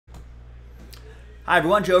Hi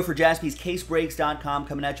everyone, Joe for jaspyscasebreaks.com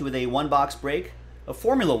coming at you with a one-box break of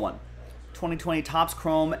Formula One 2020 Topps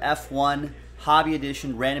Chrome F1 Hobby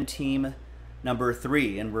Edition Random Team number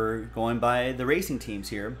 3. And we're going by the racing teams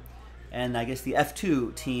here, and I guess the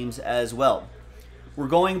F2 teams as well. We're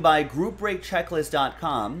going by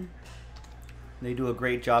groupbreakchecklist.com. They do a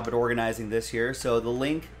great job at organizing this here. So the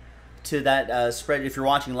link to that spread, if you're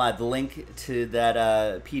watching live, the link to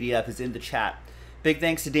that PDF is in the chat. Big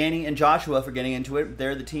thanks to Danny and Joshua for getting into it.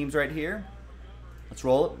 They're the teams right here. Let's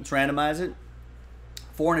roll it. Let's randomize it.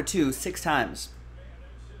 4 and a 2, 6 times.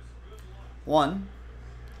 1,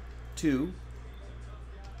 2,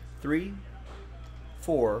 3,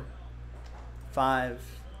 4, 5,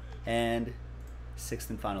 and 6th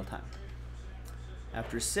and final time.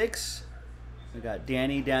 After 6, we got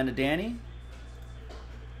Danny down to Danny.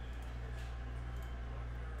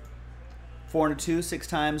 4 and a 2, 6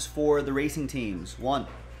 times for the racing teams. 1,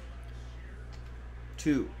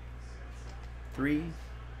 2, 3,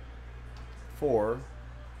 4,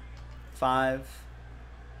 5,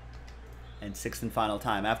 and 6th and final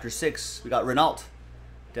time. After 6, we got Renault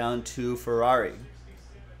down to Ferrari.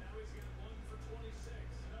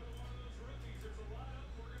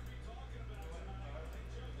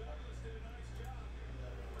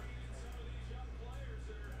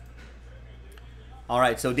 All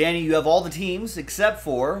right, so Danny, you have all the teams except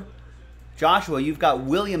for Joshua. You've got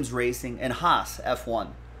Williams Racing and Haas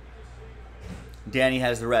F1. Danny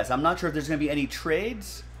has the rest. I'm not sure if there's going to be any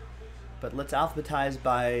trades, but let's alphabetize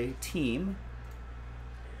by team.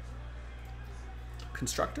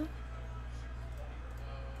 Constructor?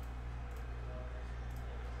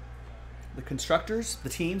 The constructors, the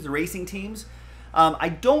teams, the racing teams. I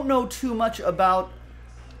don't know too much about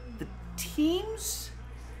the teams,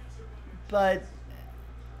 but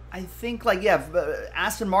I think, like, yeah,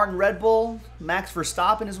 Aston Martin, Red Bull, Max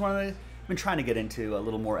Verstappen is one of the... I've been trying to get into a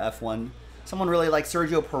little more F1. Someone really like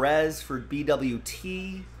Sergio Perez for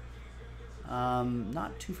BWT.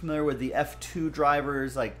 Not too familiar with the F2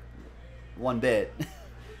 drivers, like, one bit.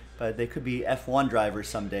 But they could be F1 drivers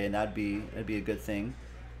someday, and that'd be a good thing.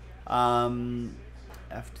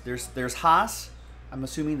 There's Haas. I'm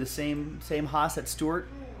assuming the same Haas at Stewart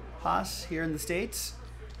Haas here in the States.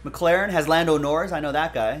 McLaren has Lando Norris. I know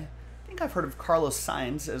that guy. I think I've heard of Carlos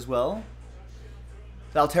Sainz as well.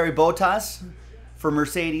 Valtteri Bottas for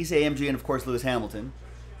Mercedes, AMG, and of course Lewis Hamilton.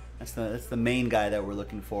 That's the main guy that we're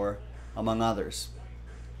looking for, among others.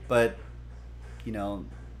 But, you know,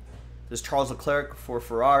 there's Charles Leclerc for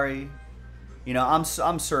Ferrari. You know,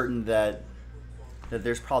 I'm certain that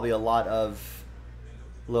there's probably a lot of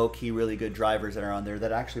low-key, really good drivers that are on there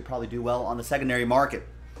that actually probably do well on the secondary market.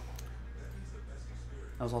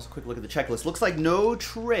 That was also a quick look at the checklist. Looks like no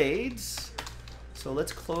trades. So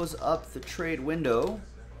let's close up the trade window.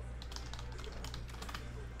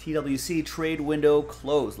 TWC trade window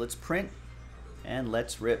closed. Let's print and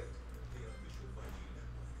let's rip.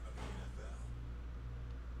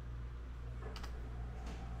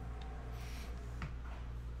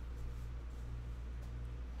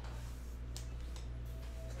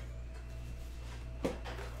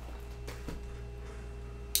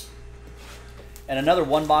 And another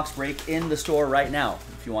one-box break in the store right now,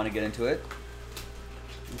 if you want to get into it.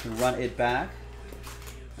 You can run it back.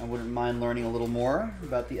 I wouldn't mind learning a little more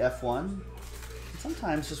about the F1. And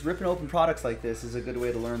sometimes just ripping open products like this is a good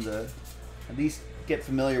way to learn at least get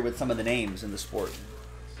familiar with some of the names in the sport.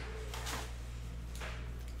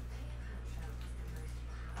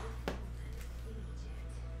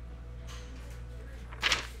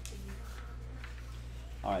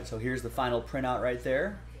 All right, so here's the final printout right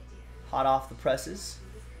there. Hot off the presses.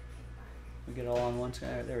 We get it all on one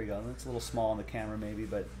side. There we go. That's a little small on the camera maybe,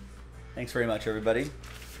 but thanks very much, everybody.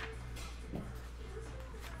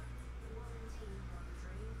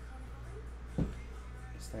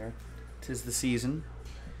 It's there. 'Tis the season.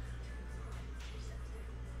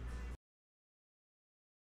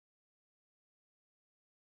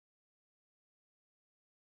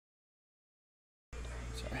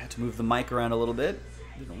 Sorry, I had to move the mic around a little bit.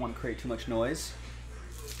 Didn't want to create too much noise.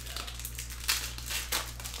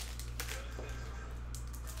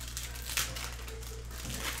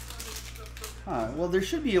 Well, there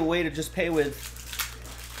should be a way to just pay with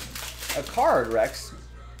a card, Rex,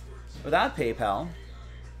 without PayPal.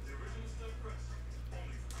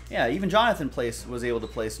 Yeah, even Jonathan was able to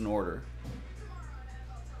place an order.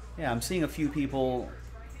 Yeah, I'm seeing a few people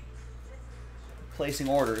placing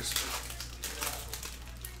orders.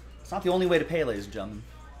 It's not the only way to pay, ladies and gentlemen.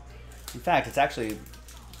 In fact, it's actually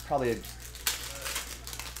probably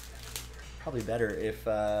better if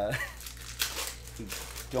we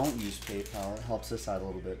don't use PayPal. It helps us out a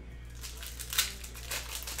little bit.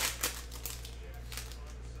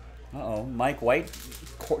 Uh-oh, Mike White,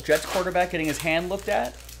 Jets quarterback, getting his hand looked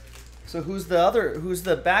at. So who's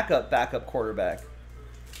the backup quarterback?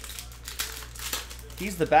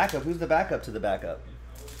 He's the backup. Who's the backup to the backup?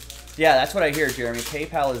 Yeah, that's what I hear, Jeremy.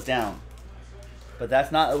 PayPal is down. But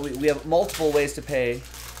that's not, we have multiple ways to pay,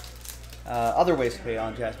 other ways to pay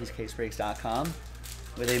on jaspyscasebreaks.com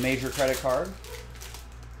with a major credit card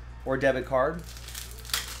or debit card.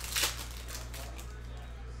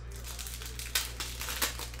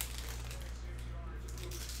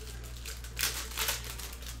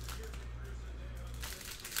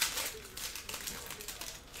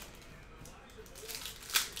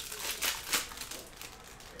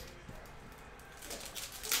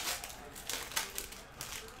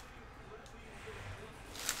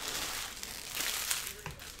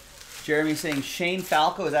 Jeremy saying Shane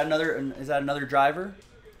Falco, is that another driver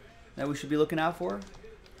that we should be looking out for?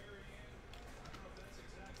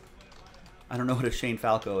 I don't know what a Shane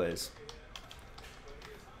Falco is.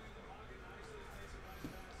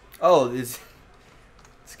 Oh, it's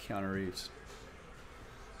Keanu Reeves.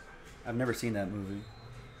 I've never seen that movie.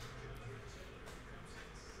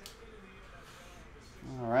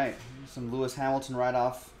 All right, some Lewis Hamilton right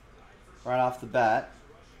off the bat.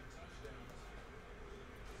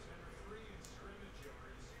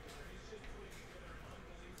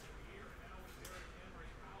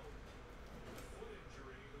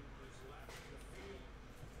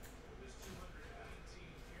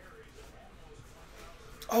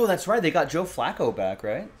 Oh, that's right. They got Joe Flacco back,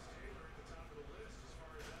 right?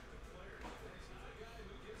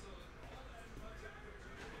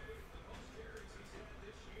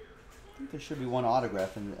 I think there should be one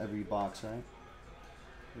autograph in every box, right?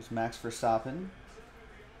 There's Max Verstappen.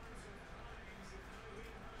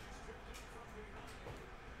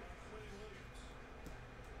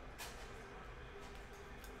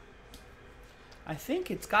 I think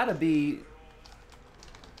it's got to be...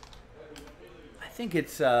 I think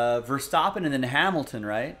it's Verstappen and then Hamilton,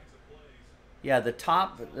 right? Yeah, the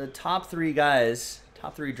top three guys,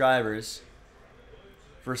 top three drivers.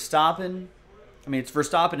 Verstappen, I mean it's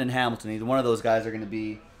Verstappen and Hamilton. Either one of those guys are going to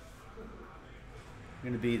be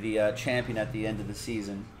the champion at the end of the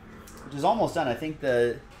season, which is almost done. I think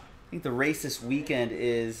the race this weekend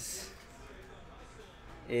is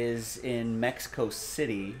in Mexico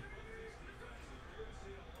City.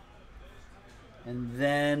 And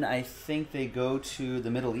then I think they go to the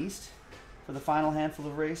Middle East for the final handful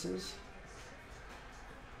of races.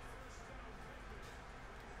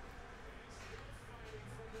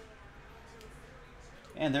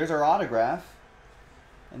 And there's our autograph.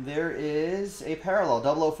 And there is a parallel,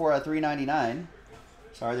 004 at 399.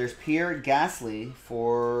 Sorry, there's Pierre Gasly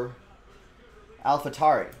for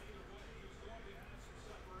AlphaTauri.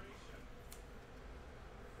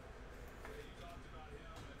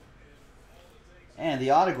 And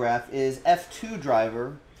the autograph is F2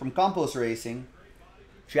 driver from Campos Racing,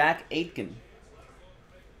 Jack Aitken.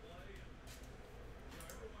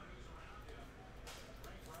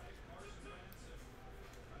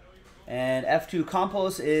 And F2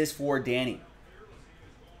 Campos is for Danny.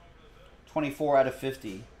 24 out of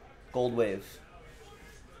 50, Gold Wave.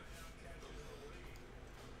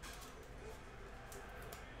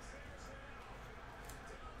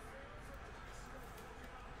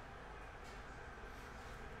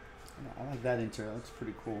 I like that intro. That looks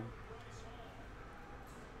pretty cool.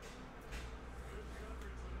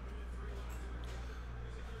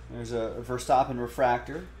 There's a Verstappen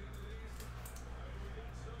refractor.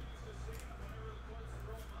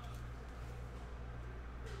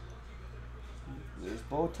 There's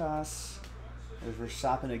Bottas. There's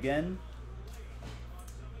Verstappen again.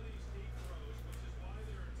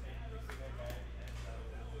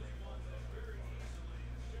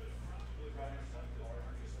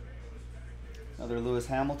 Another Lewis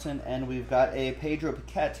Hamilton, and we've got a Pedro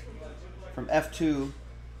Piquet from F2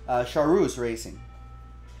 Charus Racing.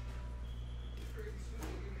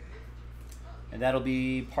 And that'll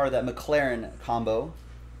be part of that McLaren combo.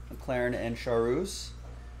 McLaren and Charus.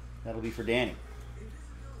 That'll be for Danny.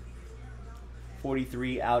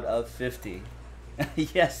 43 out of 50.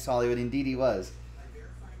 Yes, Hollywood, indeed he was.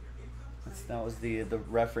 That was the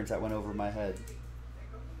reference that went over my head.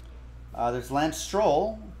 There's Lance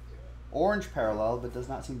Stroll. Orange parallel, but does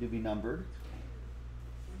not seem to be numbered.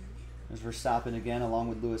 There's Verstappen again, along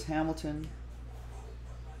with Lewis Hamilton.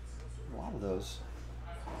 A lot of those.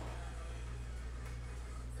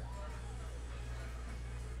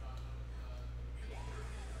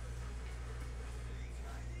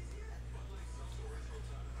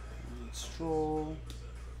 Stroll.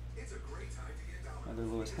 Another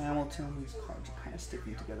Lewis Hamilton. These cards are kind of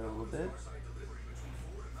sticking together a little bit.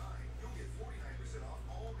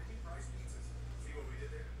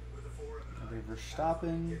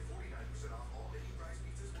 Verstappen.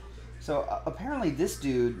 So apparently this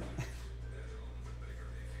dude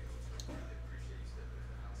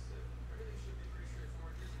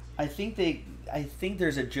I think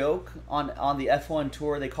there's a joke on the F1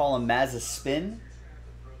 tour. They call him Mazza Spin.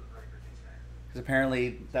 Because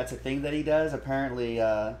apparently that's a thing that he does. Apparently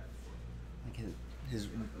like his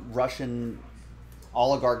Russian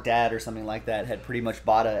oligarch dad or something like that had pretty much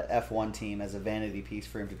bought a F1 team as a vanity piece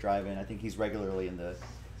for him to drive in. I think he's regularly in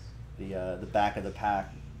the back of the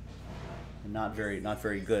pack. And not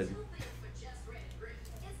very good.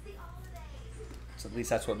 So at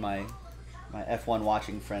least that's what my F1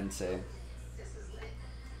 watching friends say.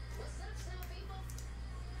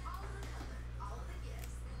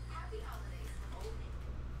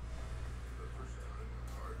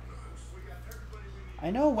 I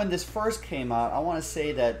know when this first came out, I want to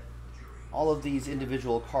say that all of these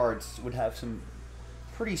individual cards would have some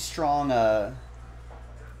pretty strong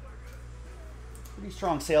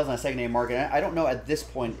sales on the secondary market. I don't know at this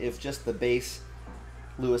point if just the base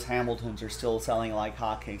Lewis Hamiltons are still selling like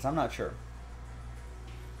hotcakes. I'm not sure.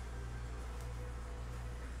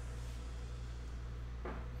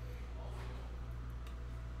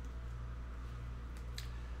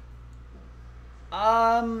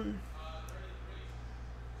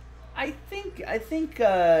 I think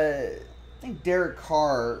Derek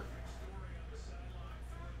Carr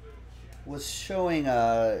was showing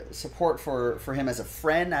support for him as a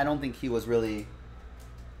friend. I don't think he was really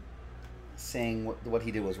saying what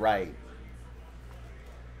he did was right.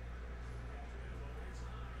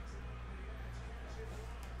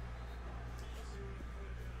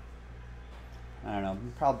 I don't know.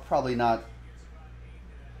 Probably not.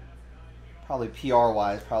 Probably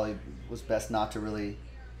PR-wise, probably was best not to really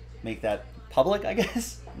make that public, I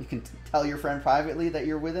guess. You can tell your friend privately that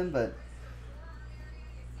you're with him, but...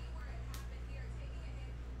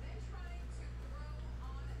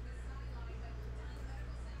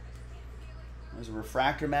 There's a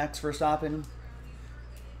refractor max for Verstappen.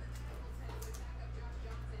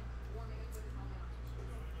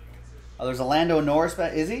 Oh, there's a Lando Norris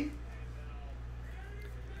bet. Is he?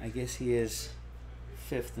 I guess he is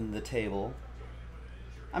 5th in the table.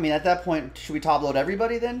 I mean, at that point, should we top load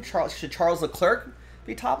everybody then? Should Charles Leclerc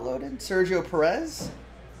be top loaded? Sergio Perez?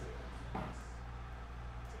 I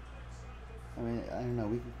mean, I don't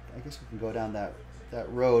know. I guess we can go down that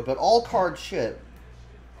road. But all card shit.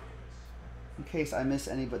 In case I miss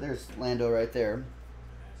any, but there's Lando right there.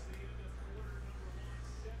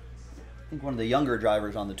 I think one of the younger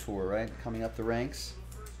drivers on the tour, right? Coming up the ranks.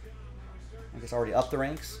 I guess already up the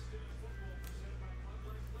ranks.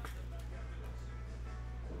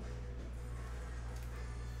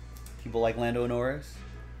 People like Lando Norris.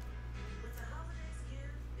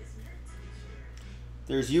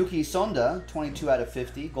 There's Yuki Tsunoda, 22 out of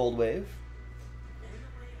 50, Gold Wave.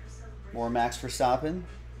 More Max Verstappen.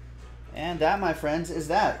 And that, my friends, is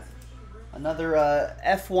that. Another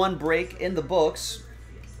F1 break in the books.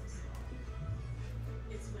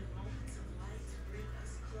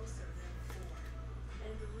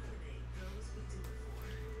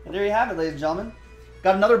 And there you have it, ladies and gentlemen.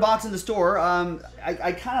 Got another box in the store.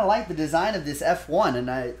 I kind of like the design of this F1, and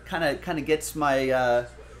I kind of gets my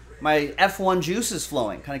my F1 juices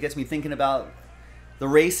flowing. Kind of gets me thinking about the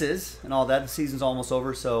races and all that. The season's almost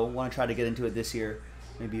over, so want to try to get into it this year,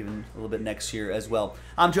 maybe even a little bit next year as well.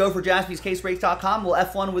 I'm Joe for JaspysCaseBreaks.com. We'll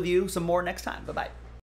F1 with you some more next time. Bye bye.